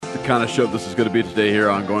the kind of show this is going to be today here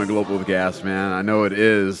on Going Global with Gas, man. I know it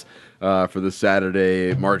is for this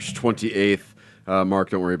Saturday, March 28th. Mark,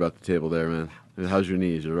 don't worry about the table there, man. How's your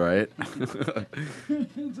knees? You all right?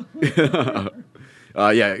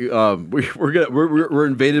 We're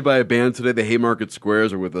invaded by a band today. The Haymarket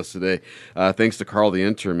Squares are with us today. Thanks to Carl the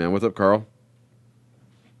intern, man. What's up, Carl?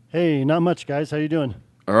 Hey, not much, guys. How you doing?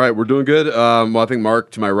 All right, we're doing good. Well, I think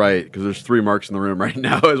Mark to my right, because there's 3 Marks in the room right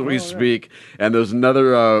now as we speak. And there's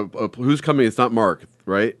another, who's coming? It's not Mark,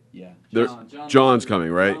 right? Yeah. John's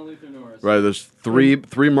coming, right? John Luther Norris. Right, there's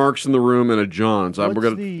three Marks in the room and a John. So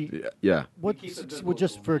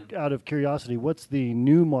Just for out of curiosity, what's the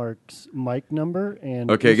new Mark's mic number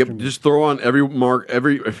and okay, instrument? just throw on every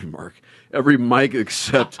mic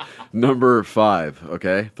except number 5.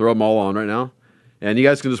 Okay, throw them all on right now. And you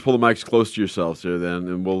guys can just pull the mics close to yourselves here, then,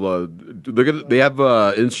 and we'll. They have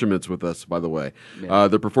instruments with us, by the way. Yeah.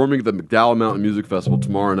 They're performing at the McDowell Mountain Music Festival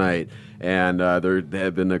tomorrow night, and they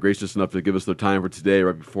have been gracious enough to give us their time for today,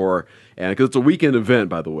 right before, and because it's a weekend event,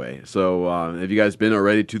 by the way. So, have you guys been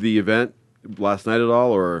already to the event last night at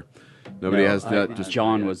all, or nobody has? Just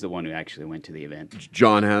John was the one who actually went to the event.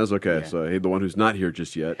 John has, okay. Yeah. So the one who's not here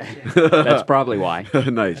just yet. That's probably why.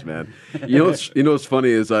 Nice, man. What's funny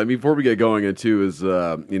is before we get going into is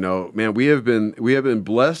man, we have been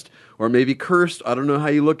blessed or maybe cursed. I don't know how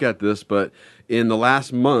you look at this, but in the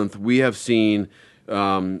last month we have seen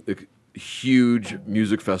huge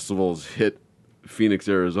music festivals hit Phoenix,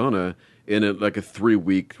 Arizona in a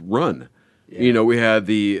 3-week run. Yeah. We had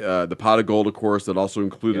the Pot of Gold, of course, that also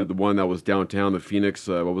included the one that was downtown, the Phoenix.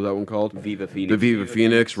 What was that one called? Viva Phoenix. The Viva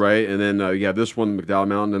Phoenix, right? And then this one, McDowell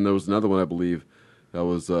Mountain, and there was another one, I believe, that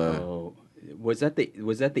was. Was that the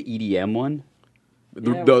EDM one?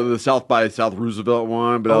 The South by South Roosevelt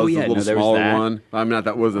one, but that was a little smaller one. I mean,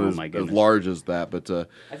 that wasn't as large as that, but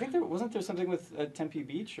I think wasn't there something with Tempe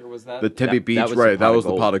Beach, or was that the Tempe Beach? That was right, that was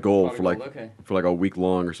the the Pot of Gold for like a week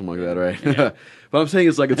long or something like that, right? Yeah. But I'm saying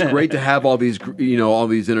it's great to have all these all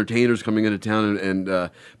these entertainers coming into town, and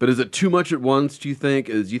but is it too much at once? Do you think?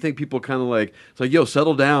 Do you think people kind of it's like, yo,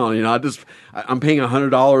 settle down? I'm paying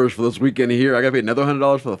 $100 for this weekend here. I got to pay another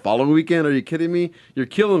 $100 for the following weekend. Are you kidding me? You're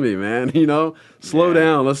killing me, man. Slow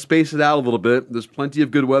down. Let's space it out a little bit. There's plenty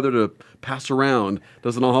of good weather to pass around.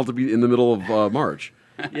 Doesn't all have to be in the middle of March.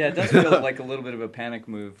 Yeah, it does feel like a little bit of a panic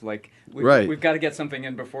move. We've got to get something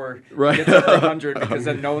in before it gets over 100, because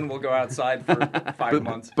then no one will go outside for 5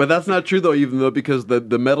 months. But that's not true, though, because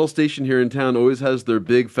the metal station here in town always has their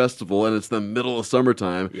big festival, and it's the middle of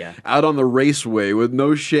summertime, out on the raceway with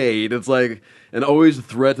no shade. It's and always a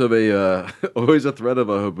threat of a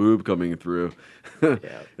haboob coming through.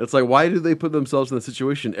 It's like, why do they put themselves in that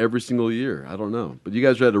situation every single year? I don't know. But you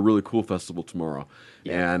guys are at a really cool festival tomorrow.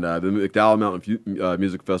 Yeah. And the McDowell Mountain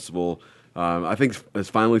Music Festival, I think, has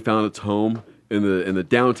finally found its home in the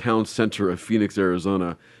downtown center of Phoenix,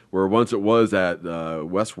 Arizona, where once it was at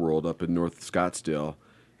Westworld up in North Scottsdale.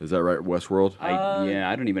 Is that right, Westworld?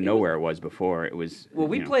 I don't even know where it was before. It was. Well,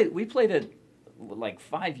 we played it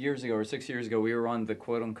 5 years ago or 6 years ago. We were on the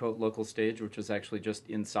quote unquote local stage, which was actually just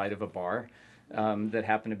inside of a bar that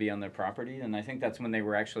happened to be on their property, and I think that's when they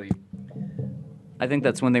were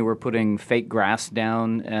putting fake grass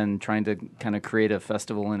down and trying to kind of create a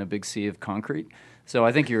festival in a big sea of concrete. So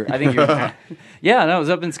I think you're yeah, no, it was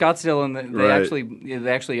up in Scottsdale, and they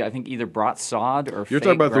actually I think either brought sod or you're fake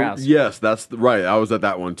talking about grass. Yes, that's right. I was at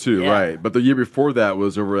that one too, right? But the year before that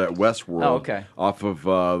was over at Westworld, off of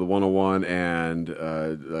the 101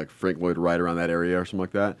 and Frank Lloyd Wright, around that area or something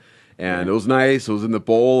like that. And it was nice. It was in the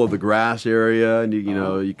bowl of the grass area, and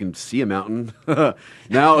you can see a mountain. Now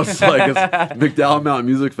it's McDowell Mountain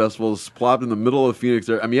Music Festival is plopped in the middle of Phoenix.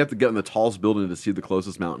 I mean, you have to get in the tallest building to see the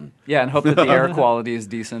closest mountain. Yeah, and hope that the air quality is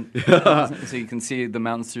decent, so you can see the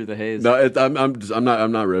mountains through the haze. No,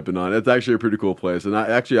 I'm not ripping on it. It's actually a pretty cool place, and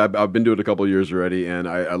I've been to it a couple of years already, and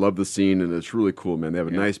I love the scene, and it's really cool, man. They have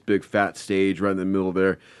a nice big fat stage right in the middle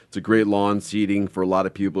there. It's a great lawn seating for a lot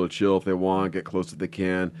of people to chill if they want, get close if they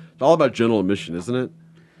can. It's all about general admission, isn't it?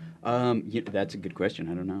 That's a good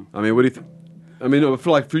question. I don't know. I mean, what do you think? I mean,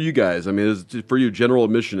 for you guys, I mean, for you, general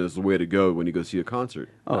admission is the way to go when you go see a concert.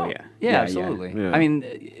 Oh, yeah, absolutely. Yeah. I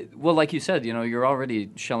mean, well, like you said, you're already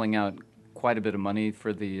shelling out quite a bit of money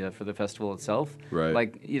for the festival itself.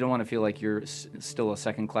 Right. You don't want to feel like you're still a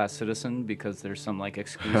second-class citizen because there's some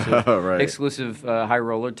exclusive exclusive high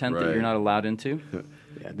roller tent that you're not allowed into.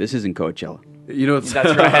 Yeah, this isn't Coachella. That's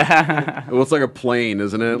right. Well, it's like a plane,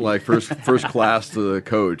 isn't it? Like first class to the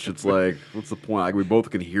coach. It's like, what's the point? We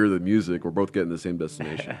both can hear the music. We're both getting the same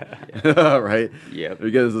destination, right? Yeah.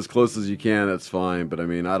 You get as close as you can. That's fine. But I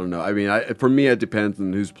mean, I don't know. I mean, for me, it depends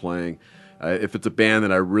on who's playing. if it's a band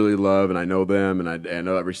that I really love and I know them and I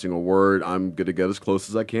know every single word, I'm going to get as close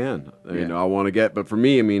as I can. You know, I want to get. But for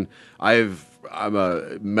me, I mean, I'm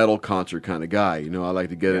a metal concert kind of guy. You know, I like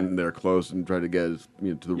to get in there close and try to get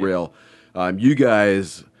to the rail. You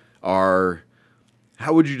guys are.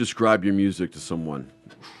 How would you describe your music to someone?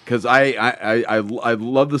 Because I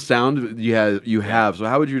love the sound you have. So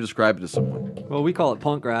how would you describe it to someone? Well, we call it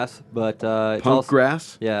punk grass, but it's Punk also,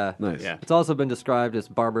 grass? Yeah, Nice. Yeah. It's also been described as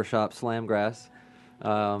barbershop slam grass.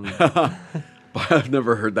 I've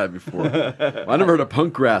never heard that before. I never heard of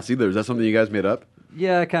punk grass either. Is that something you guys made up?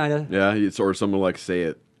 Yeah, kind of. Yeah, or someone like say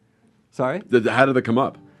it. Sorry? How did it come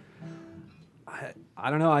up? I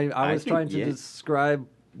don't know. I was trying to describe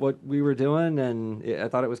what we were doing, and I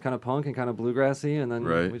thought it was kind of punk and kind of bluegrassy, and then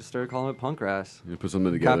we just started calling it punk grass. You put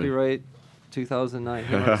something together. Copyright 2009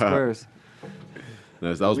 Haymarket Squares.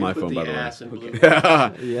 Nice. That was my phone, by the way.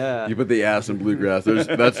 Yeah. You put the ass in bluegrass.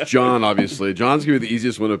 That's John, obviously. John's gonna be the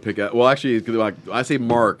easiest one to pick out. Well, actually, like I say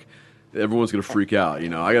Mark, everyone's gonna freak out. You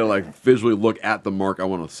know, I gotta like visually look at the Mark. I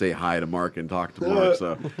want to say hi to Mark and talk to Mark.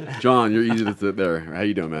 So, John, you're easy to sit there. How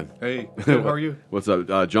you doing, man? Hey, good. How are you? What's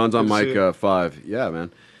up? John's on mic 5. Yeah,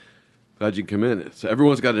 man. Glad you can come in. So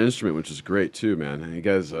everyone's got an instrument, which is great too, man. And you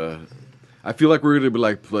guys, I feel like we're gonna be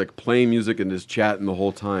like playing music and just chatting the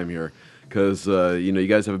whole time here. Because, you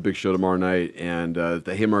guys have a big show tomorrow night and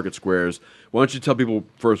the Haymarket Squares. Why don't you tell people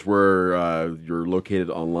first where you're located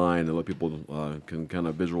online and let people can kind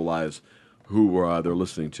of visualize who they're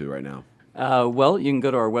listening to right now? Well, you can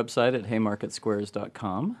go to our website at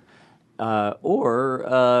haymarketsquares.com.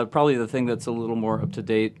 Or probably the thing that's a little more up to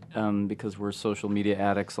date because we're social media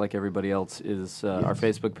addicts like everybody else is our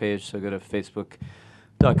Facebook page. So go to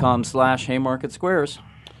facebook.com/Haymarket Squares.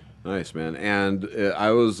 Nice, man. And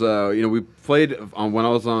I was, we played when I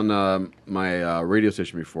was on my radio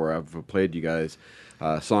station before. I've played you guys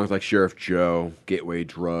songs like Sheriff Joe, Gateway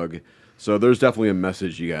Drug. So there's definitely a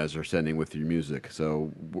message you guys are sending with your music.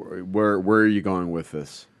 So where are you going with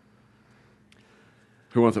this?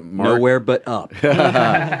 Who wants it? Mark? Nowhere but up.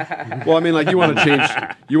 Well, I mean, like you want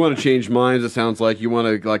to change minds. It sounds like you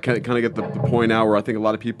want to like kind of get the point out where I think a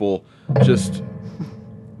lot of people just.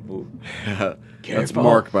 That's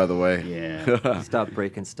Mark, by the way. Yeah. Stop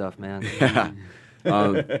breaking stuff, man. Yeah.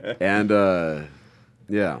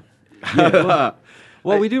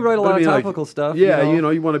 Well, we do write a lot of topical stuff. Yeah,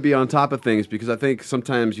 you want to be on top of things because I think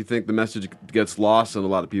sometimes you think the message gets lost in a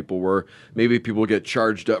lot of people where maybe people get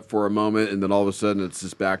charged up for a moment and then all of a sudden it's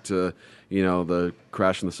just back to, the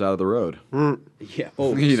crash on the side of the road. Yeah.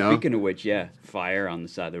 Oh, speaking of which, fire on the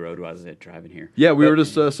side of the road while I was driving here. Yeah, we were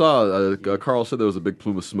just saw, Carl said there was a big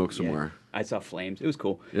plume of smoke somewhere. Yeah, I saw flames. It was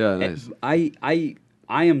cool. Yeah, nice. I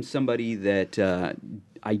am somebody that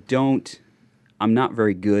I'm not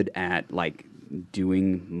very good at, like,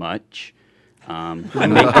 doing much. I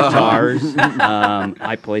make guitars.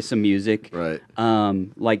 I play some music. Right.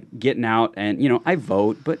 Like getting out and, I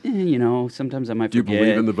vote, but, sometimes I might forget. Do you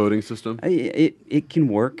believe in the voting system? It can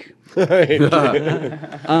work. But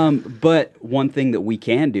one thing that we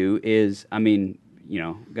can do is,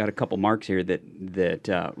 got a couple marks here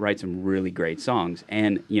that write some really great songs.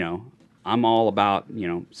 And, I'm all about,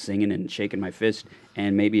 singing and shaking my fist.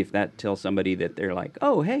 And maybe if that tells somebody that they're like,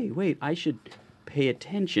 oh, hey, wait, I should pay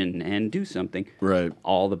attention and do something. Right.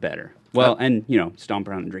 All the better. Well, and, stomp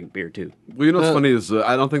around and drink beer, too. Well, what's funny is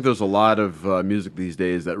I don't think there's a lot of music these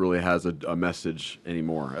days that really has a message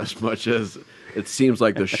anymore as much as it seems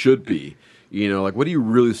like there should be. Like, what are you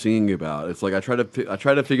really singing about? It's like I try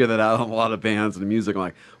to figure that out on a lot of bands and music. I'm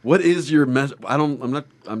like, what is your message?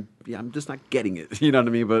 I'm just not getting it. You know what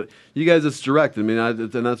I mean? But you guys, it's direct. I mean,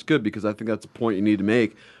 and that's good because I think that's a point you need to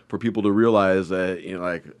make for people to realize that,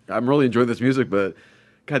 like, I'm really enjoying this music, but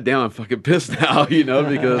God damn, I'm fucking pissed now,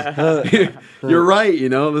 because you're right.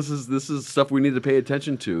 This is stuff we need to pay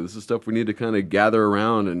attention to. This is stuff we need to kind of gather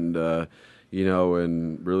around and,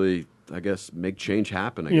 and really, I guess, make change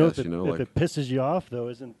happen. I guess, if it pisses you off,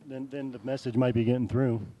 though, then the message might be getting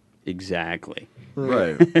through. Exactly.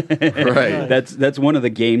 Right. Right. That's one of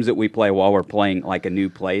the games that we play while we're playing like a new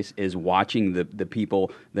place is watching the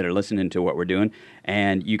people that are listening to what we're doing,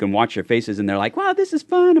 and you can watch their faces and they're like, "Wow, this is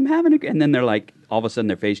fun! I'm having a," and then they're like, all of a sudden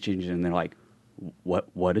their face changes and they're like,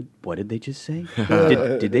 "What did they just say?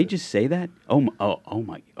 did they just say that? Oh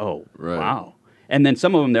my, Right. wow!" And then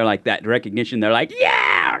some of them they're like that recognition. They're like,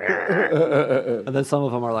 "Yeah!" And then some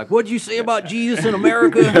of them are like, "What'd you say about Jesus in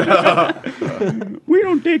America?" We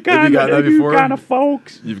don't take Have you gotten that before? kind of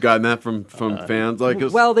folks. You've gotten that from fans like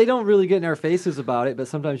us? Well, they don't really get in our faces about it, but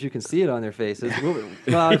sometimes you can see it on their faces.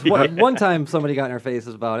 One time somebody got in our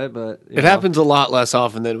faces about it, but it happens a lot less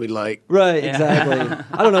often than we'd like. Right, exactly.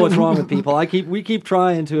 I don't know what's wrong with people. We keep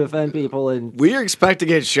trying to offend people, and we expect to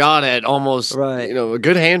get shot at almost right. A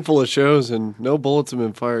good handful of shows, and no bullets have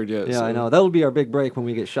been fired yet. Yeah, so. I know. That'll be our big break when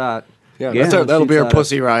we get shot. Yeah, that'll be our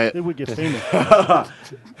pussy riot. They would get famous.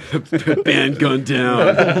 Band gun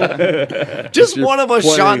down. Just one of us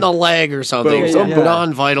shot in the leg or something. Some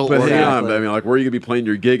non-vital organ. But hang on, I mean, like, where are you gonna be playing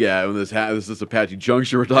your gig at when this is Apache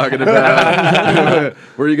Junction we're talking about?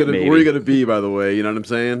 where are you gonna be? By the way, you know what I'm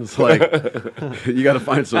saying? It's like you got to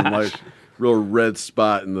find some like real red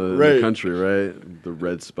spot in the country, right? The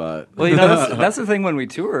red spot. Well, that's the thing when we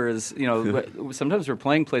tour is, sometimes we're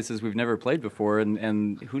playing places we've never played before,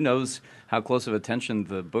 and who knows how close of attention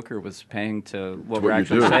the booker was paying to what we're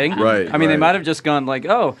actually saying. Right. I mean, they might have just gone like,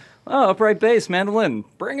 oh, upright bass, mandolin,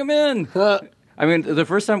 bring him in. I mean, the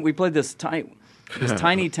first time we played this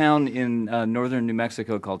tiny town in northern New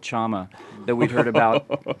Mexico called Chama that we'd heard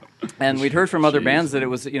about, and we'd heard from other bands that it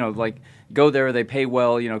was, like, go there, they pay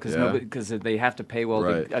well, because they have to pay well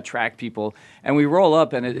to attract people. And we roll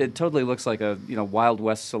up, and it totally looks like a Wild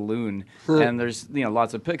West saloon. And there's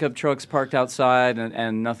lots of pickup trucks parked outside,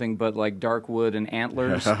 and nothing but like dark wood and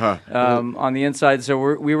antlers on the inside.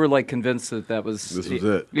 So we were like convinced that was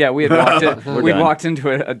it. Yeah, we had walked in. We'd walked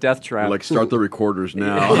into a death trap. We're like, start the recorders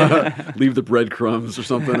now. Leave the breadcrumbs or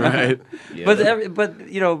something, right? Yeah.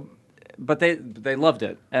 But they loved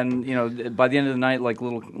it, and by the end of the night, like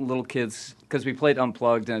little kids, because we played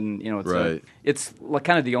unplugged, and it's like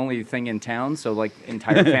kind of the only thing in town, so like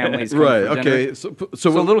entire families come for dinner.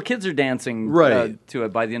 So little kids are dancing to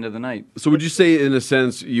it by the end of the night. So would you say, in a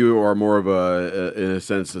sense, you are more of in a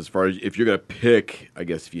sense, as far as if you're gonna pick, I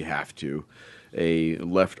guess if you have to, a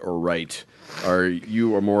left or right,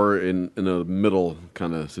 you are more in a middle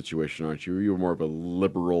kind of situation, aren't you? You're more of a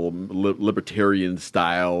libertarian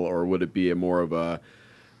style, or would it be more of a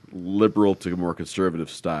liberal to more conservative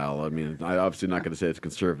style? I mean, I'm obviously not going to say it's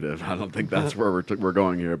conservative. I don't think that's where we're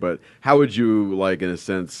going here. But how would you, like, in a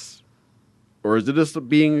sense, or is it just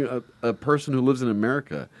being a person who lives in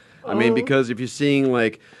America? I mean, because if you're seeing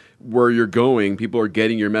like where you're going, people are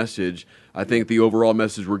getting your message. I think the overall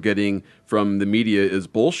message we're getting from the media is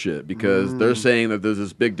bullshit, because they're saying that there's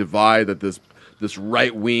this big divide, that this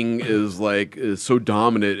right wing is so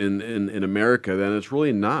dominant in America, then it's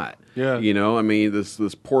really not. Yeah. I mean,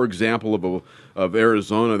 this poor example of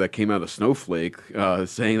Arizona that came out of Snowflake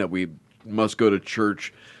saying that we must go to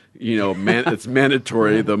church. It's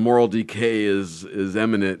mandatory. The moral decay is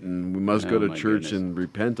imminent, and we must go to church and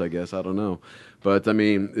repent. I guess, I don't know, but I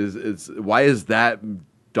mean, why is that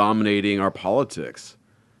dominating our politics?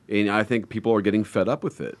 And I think people are getting fed up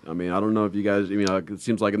with it. I mean, I don't know if you guys. It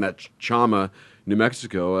seems like in that Chama, New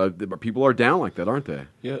Mexico, people are down like that, aren't they?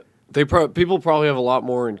 Yeah, people probably have a lot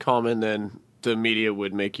more in common than the media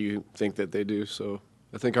would make you think that they do. So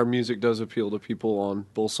I think our music does appeal to people on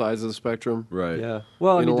both sides of the spectrum. Right. Yeah.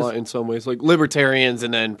 Well, in some ways, like libertarians,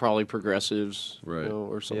 and then probably progressives, right,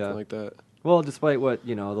 or something like that. Well, despite what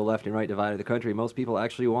the left and right divide of the country, most people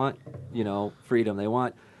actually want freedom. They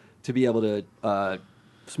want to be able to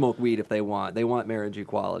smoke weed if they want. They want marriage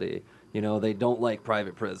equality. They don't like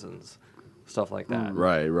private prisons, stuff like that.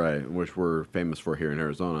 Right, which we're famous for here in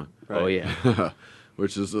Arizona. Right. Oh yeah.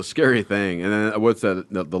 Which is a scary thing. And then what's that?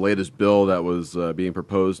 The latest bill that was being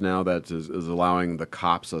proposed now that is allowing the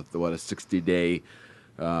cops a 60-day.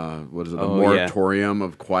 What is it? A moratorium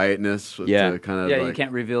of quietness. Yeah, to kind of you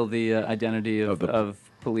can't reveal the identity of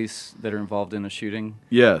police that are involved in a shooting.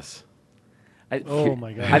 Yes. Oh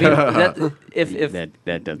my God! I mean, if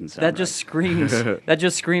that doesn't sound that just screams that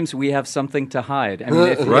just screams we have something to hide. I mean,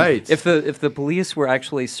 if the police were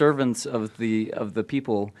actually servants of the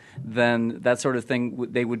people, then that sort of thing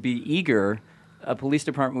they would be eager. A police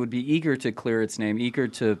department would be eager to clear its name, eager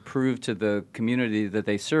to prove to the community that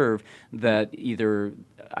they serve that either,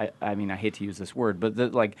 I mean, I hate to use this word, but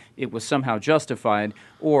that it was somehow justified,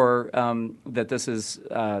 or that this is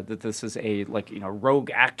a rogue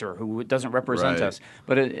actor who doesn't represent us.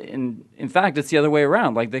 But in fact, it's the other way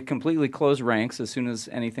around. Like, they completely close ranks as soon as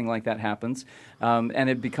anything like that happens, and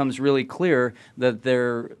it becomes really clear that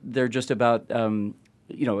they're just about.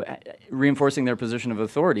 Reinforcing their position of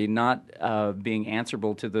authority, not being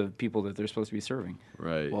answerable to the people that they're supposed to be serving.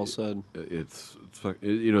 Right. Well said. It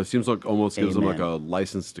seems like almost gives them like a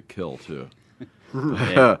license to kill too.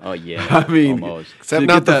 Yeah. Oh yeah. I mean, almost. Except to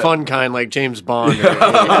not get the that- fun kind like James Bond.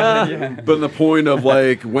 But in the point of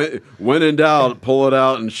like when in doubt, pull it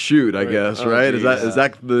out and shoot. I guess right. geez. Is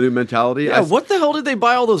that the new mentality? Yeah, what the hell did they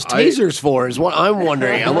buy all those tasers for? Is what I'm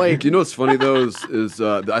wondering. I'm like, You know what's funny though is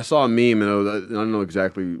I saw a meme and I don't know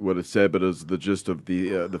exactly what it said, but it was the gist of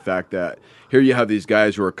the fact that here you have these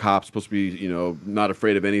guys who are cops supposed to be not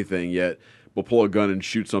afraid of anything yet. Will pull a gun and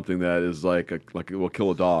shoot something that is like it will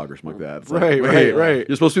kill a dog or something like that. It's like, Right, wait, right.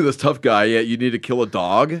 You're supposed to be this tough guy, yet you need to kill a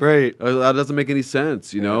dog. Right. That doesn't make any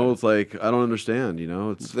sense. It's like I don't understand.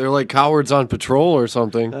 It's they're like cowards on patrol or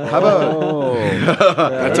something. how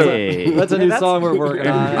about Hey. That's a new song we're working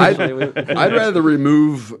on. I'd rather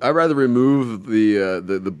remove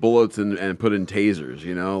the bullets and put in tasers.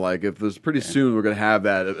 Like if there's pretty soon we're gonna have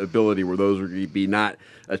that ability where those would be not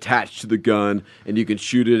attached to the gun and you can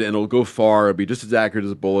shoot it and it'll go far. It'll be just as accurate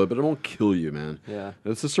as a bullet, but it won't kill you, man. Yeah.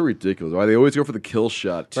 That's just so ridiculous. Why they always go for the kill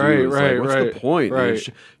shot too? Right, It's right, like, what's right, the point? right.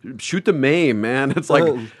 Shoot the maim, man. It's like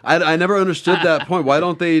I never understood that point. Why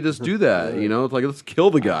don't they just do that? It's like let's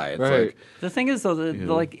kill the guy. It's Right. like The thing is, though,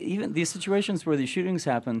 like even these situations where these shootings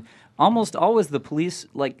happen, almost always the police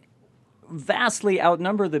vastly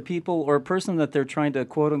outnumber the people or person that they're trying to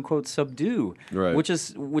quote unquote subdue, Right.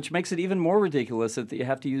 which makes it even more ridiculous that you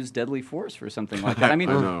have to use deadly force for something like that. I mean,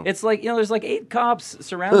 I know. it's like there's like 8 cops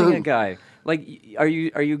surrounding a guy. Like, are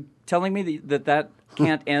you telling me that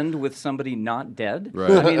can't end with somebody not dead? Right.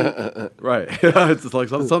 I mean, right. It's just like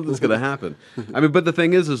something's gonna happen. I mean, but the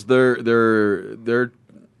thing is they're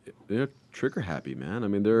trigger happy, man. I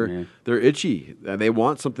mean, they're itchy. They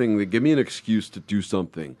want something. They give me an excuse to do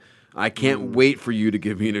something. I can't wait for you to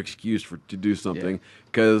give me an excuse to do something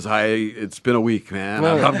because it's been a week, man.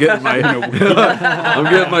 I'm getting my I'm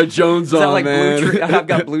getting my Jones is that on, like man. I've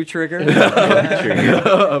got blue trigger.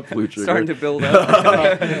 Blue trigger. Starting to build up.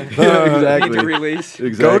 Yeah, exactly. Need to release.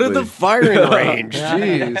 Exactly. Go to the firing range.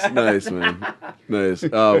 Jeez. Nice, man. Nice.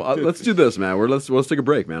 Let's do this, man. Let's take a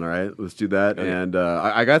break, man. All right, let's do that. And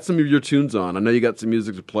I got some of your tunes on. I know you got some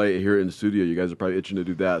music to play here in the studio. You guys are probably itching to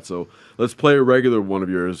do that. So let's play a regular one of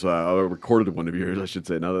yours, a recorded one of yours, I should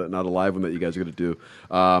say, not a live one that you guys are going to do.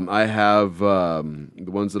 I have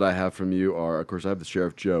the ones that I have from you are, of course, I have the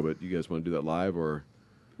Sheriff Joe. But you guys want to do that live or?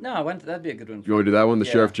 No, that'd be a good one. You want to do that one, the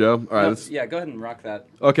Sheriff Joe? All right. No, go ahead and rock that.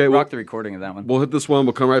 Okay, rock the recording of that one. We'll hit this one.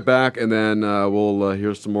 We'll come right back, and then we'll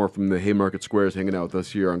hear some more from the Haymarket Squares hanging out with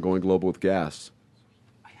us here on Going Global with Gas.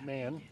 Man.